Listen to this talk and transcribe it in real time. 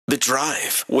The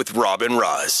Drive with Rob and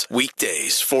Roz.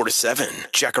 Weekdays 4 to 7.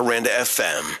 Jacaranda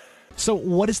FM. So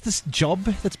what is this job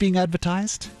that's being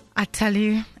advertised? I tell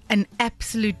you, an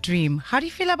absolute dream. How do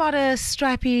you feel about a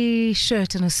stripy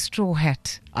shirt and a straw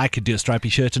hat? I could do a stripy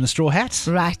shirt and a straw hat.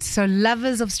 Right, so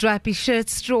lovers of stripy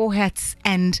shirts, straw hats,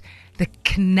 and the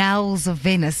canals of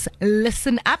Venice,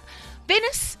 listen up.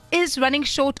 Venice is running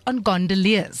short on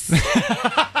gondoliers.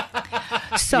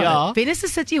 So, Venice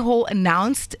City Hall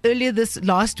announced earlier this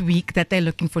last week that they're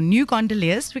looking for new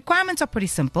gondoliers. Requirements are pretty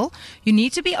simple. You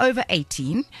need to be over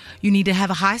 18. You need to have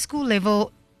a high school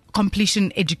level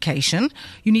completion education.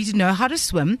 You need to know how to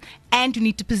swim, and you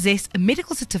need to possess a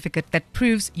medical certificate that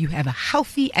proves you have a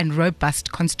healthy and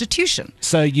robust constitution.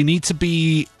 So you need to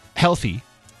be healthy,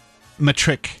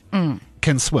 matric,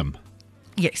 can swim.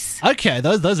 Yes. Okay,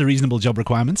 those are reasonable job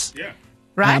requirements. Yeah.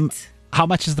 Right? How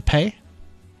much is the pay?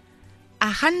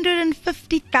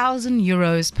 150,000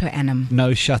 euros per annum.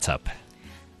 No, shut up.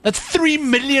 That's 3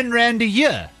 million rand a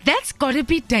year. That's got to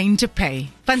be danger pay.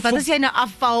 Want wat as jy nou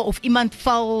afval of iemand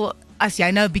val as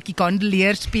jy nou 'n bietjie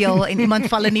gondolier speel en iemand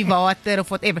val in die water of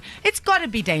whatever. It's got to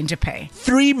be danger pay.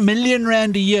 3 million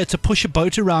rand a year to push a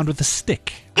boat around with a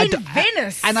stick. In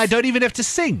Venice. And I don't even have to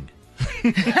sing.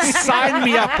 Sign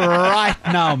me up right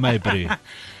now, Maybury.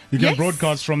 You can Yes.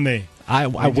 broadcast from there. I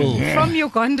will. From your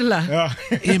gondola.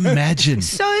 Imagine.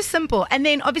 So simple. And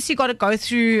then obviously you got to go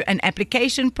through an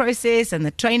application process and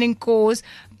the training course.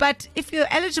 But if you're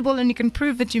eligible and you can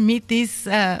prove that you meet these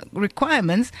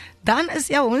requirements, dan is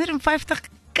jou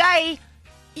 150k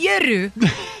euro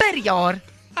per jaar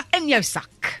in jou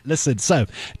sak. Listen, so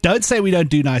don't say we don't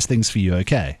do nice things for you,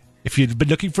 okay? If you've been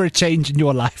looking for a change in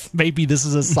your life, maybe this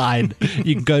is a sign.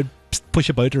 You can go push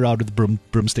a boat around with a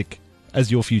broomstick as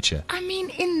your future. I mean,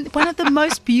 in one of the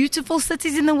most beautiful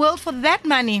cities in the world for that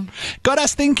money. Got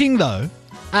us thinking, though,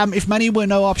 if money were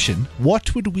no option,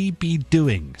 what would we be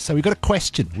doing? So we've got a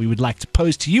question we would like to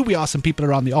pose to you. We asked some people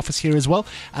around the office here as well.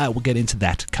 We'll get into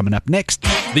that coming up next.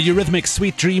 The Eurythmics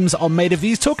Sweet Dreams are made of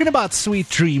these. Talking about sweet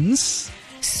dreams.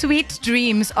 Sweet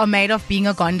dreams are made of being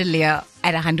a gondolier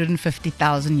at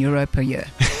 150,000 euro per year.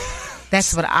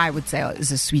 That's what I would say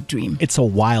is a sweet dream. It's a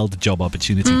wild job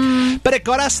opportunity. But it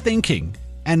got us thinking,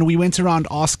 and we went around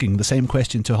asking the same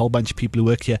question to a whole bunch of people who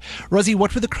work here. Rosie,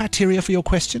 what were the criteria for your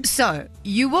question? So,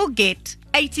 you will get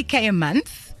 80k a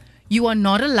month. You are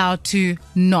not allowed to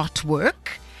not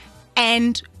work.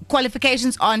 And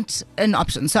qualifications aren't an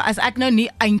option. So as ek nou nie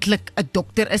eintlik 'n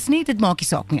dokter is nie, dit maak nie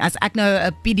saak nie. As ek nou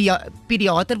 'n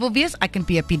pediater wil wees, I can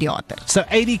be a pediater. So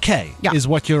 80k is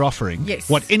what you're offering. Yes.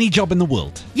 What, any job in the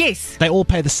world? Yes. They all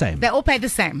pay the same. They all pay the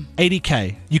same.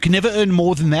 80k. You can never earn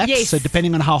more than that. Yes. So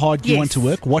depending on how hard you Yes. want to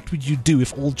work, what would you do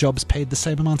if all jobs paid the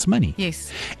same amount of money? Yes.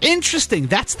 Interesting.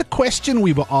 That's the question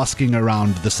we were asking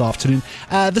around this afternoon.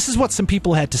 This is what some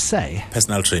people had to say.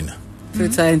 Personal trainer.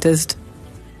 Food scientist.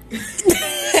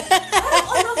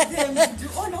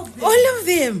 All of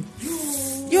them.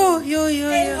 Your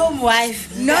home wife.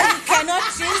 No, you cannot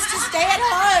choose to stay at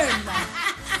home.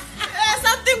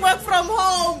 Something work from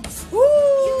home.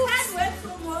 You can't work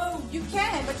from home. You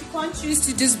can, but you can't choose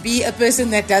to just be a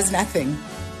person that does nothing.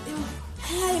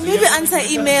 Maybe answer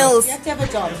emails. You have to have a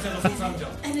job.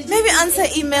 Maybe answer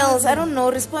emails. I don't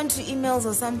know. Respond to emails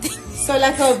or something. So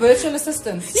like a virtual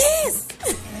assistant. Yes.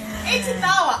 80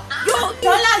 hour.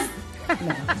 $dollars.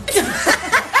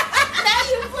 Now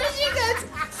you're pushing it.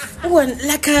 One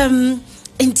like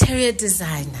interior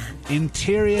designer.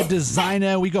 Interior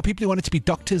designer. We got people who wanted to be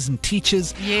doctors and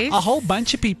teachers. Yes. A whole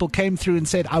bunch of people came through and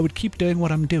said, I would keep doing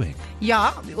what I'm doing.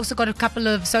 Yeah, we also got a couple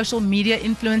of social media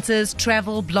influencers,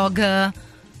 travel blogger.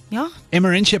 Yeah. Emma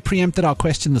Inchia preempted our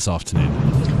question this afternoon.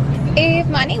 If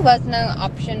money was no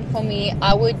option for me,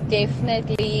 I would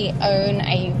definitely own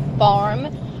a farm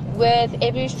with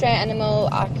every stray animal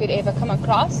I could ever come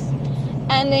across.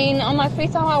 And then on my free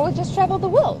time, I would just travel the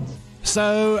world.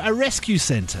 So, a rescue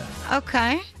centre.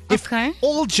 Okay. If Okay.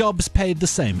 all jobs paid the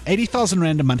same, 80,000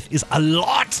 rand a month is a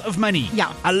lot of money.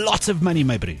 Yeah. A lot of money,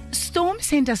 Maybury. Storm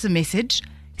sent us a message.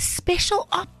 Special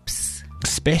ops.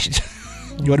 Special.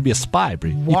 You want to be a spy,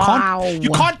 Brie. Wow. You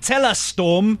can't tell us,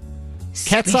 Storm.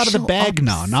 Cat's out of the Special bag ops.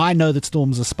 now. Now I know that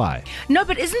Storm's a spy. No,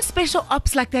 but isn't special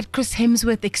ops like that Chris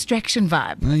Hemsworth Extraction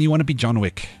vibe? And you want to be John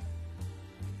Wick.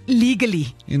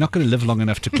 Legally. You're not going to live long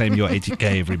enough to claim your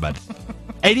 80k, everybody.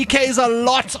 80k is a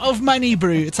lot of money,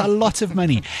 Brew. It's a lot of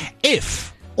money.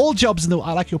 If all jobs in the...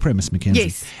 I like your premise, Mackenzie.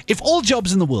 Yes. If all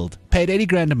jobs in the world paid 80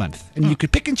 grand a month and you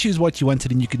could pick and choose what you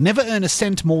wanted and you could never earn a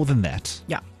cent more than that.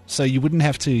 Yeah. So you wouldn't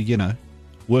have to,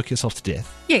 work yourself to death,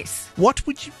 Yes. what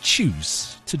would you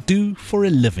choose to do for a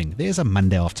living? There's a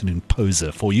Monday afternoon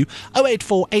poser for you.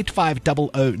 084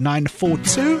 8500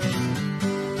 942.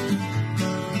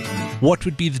 What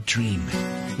would be the dream?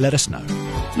 Let us know.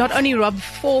 Not only Rob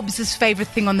Forbes' favorite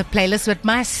thing on the playlist, but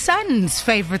my son's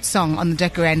favorite song on the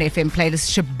Jacaranda FM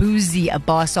playlist, Shabuzi, a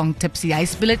bar song Tipsy. Hy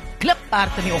speel dit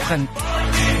kliphard in die oggend.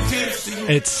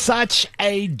 It's such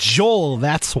a jol,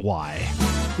 that's why.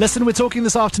 Listen, we're talking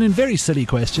this afternoon, very silly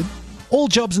question. All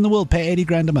jobs in the world pay 80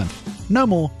 grand a month. No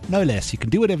more, no less. You can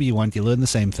do whatever you want, you learn the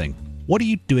same thing. What are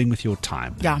you doing with your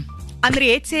time? Ja.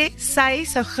 Andriette sê sy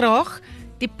sou graag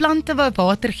die plante wou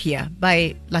water gee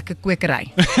by like 'n kwekery.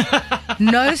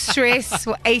 No stress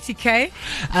for 80k.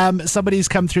 Somebody's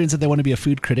come through and said they want to be a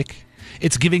food critic.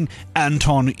 It's giving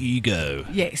Anton Ego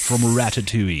Yes. from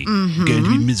Ratatouille. Going to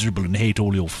be miserable and hate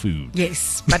all your food.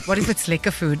 Yes, but what if it's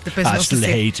lekker food? The person I also still said,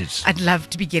 hate it. I'd love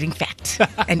to be getting fat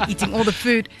and eating all the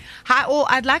food. Or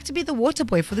I'd like to be the water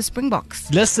boy for the Springboks.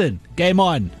 Listen, game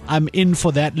on. I'm in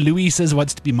for that. Louisa's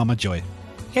wants to be Mama Joy.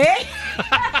 Hey?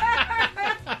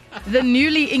 The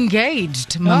newly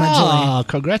engaged Mama Joy.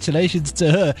 Congratulations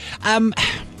to her.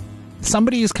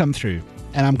 Somebody has come through,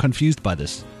 and I'm confused by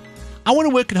this. I want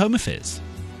to work at Home Affairs.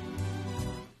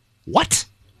 What?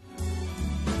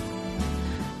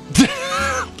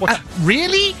 What?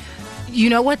 Really? You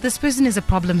know what? This person is a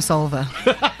problem solver.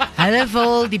 Hulle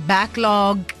wil die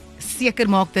backlog seker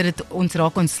maak dat dit ons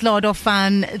raak ontslae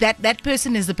daarvan. That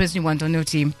person is the person you want on your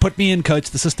team. Put me in, coach.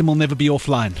 The system will never be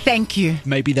offline. Thank you.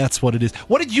 Maybe that's what it is.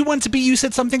 What did you want to be? You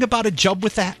said something about a job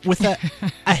with a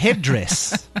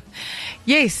headdress.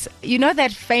 Yes, you know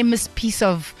that famous piece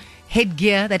of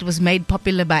headgear that was made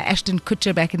popular by Ashton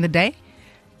Kutcher back in the day?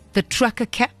 The trucker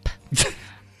cap.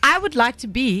 I would like to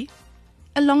be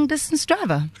a long distance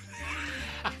driver.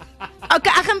 Okay,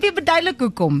 ek gaan weer beduidelik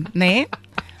hoekom, né?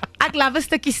 Ek love 'n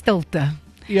stukkie stilte.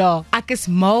 Ja. Ek is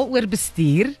mal oor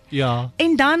bestuur. Ja.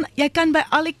 En dan, jy kan by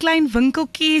al die klein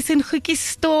winkeltjies en goedjies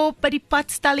stop, by die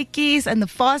padstalletjies and the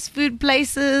fast food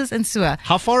places and so.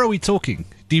 How far are we talking?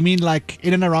 Do you mean like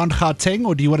in and around Gauteng,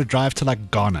 or do you want to drive to like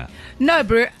Ghana? No,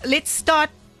 bro, let's start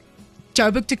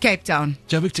Joburg to Cape Town.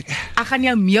 Joburg to... Ek gaan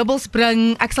jou meubels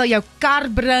bring, ek sal jou kar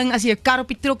bring as jy jou kar op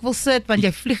die trok wil sit want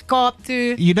jy vlieg Kaap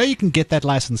toe. You know you can get that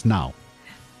license now.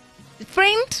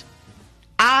 Friend,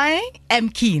 I am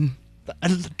keen. A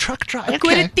truck driver. Ek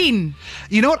hoor dit 10.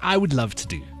 You know what I would love to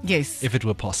do, Yes. if it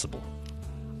were possible?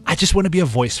 I just want to be a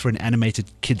voice for an animated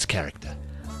kids character.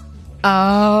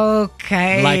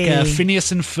 Okay. Like a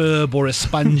Phineas and Ferb or a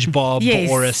SpongeBob Yes.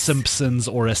 or a Simpsons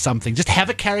or a something. Just have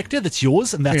a character that's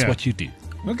yours and that's Yeah. what you do.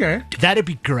 Okay. That'd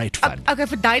be great fun. Okay,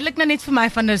 verduidelik nou net vir my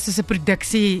van dis 'n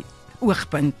produksie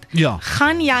oogpunt. Ja.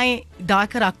 Gaan jy daai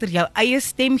karakter jou eie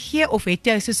stem gee of het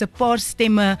jy soos 'n paar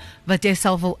stemme wat jy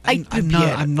self wil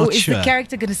uitprobeer? I'm not or is sure. the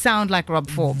character going to sound like Rob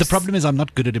Forbes? The problem is I'm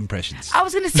not good at impressions. I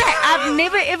was going to say, I've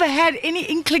never ever had any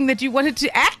inkling that you wanted to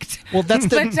act. Well, that's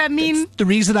the, But I mean, that's the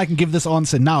reason I can give this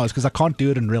answer now is because I can't do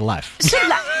it in real life. so, nee,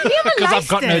 maar 'Cause I've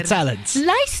got no luister. talent.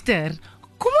 Luister,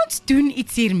 kom ons doen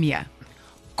iets hiermee.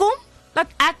 Kom, laat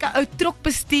ek 'n ou trok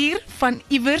bestuur van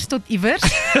iewers tot iewers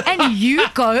and you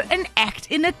go and act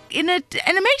in a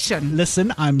animation.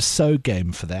 Listen, I'm so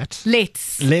game for that.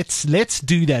 Let's Let's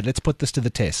do that. Let's put this to the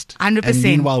test. 100%. And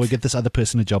meanwhile, we get this other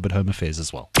person a job at Home Affairs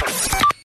as well.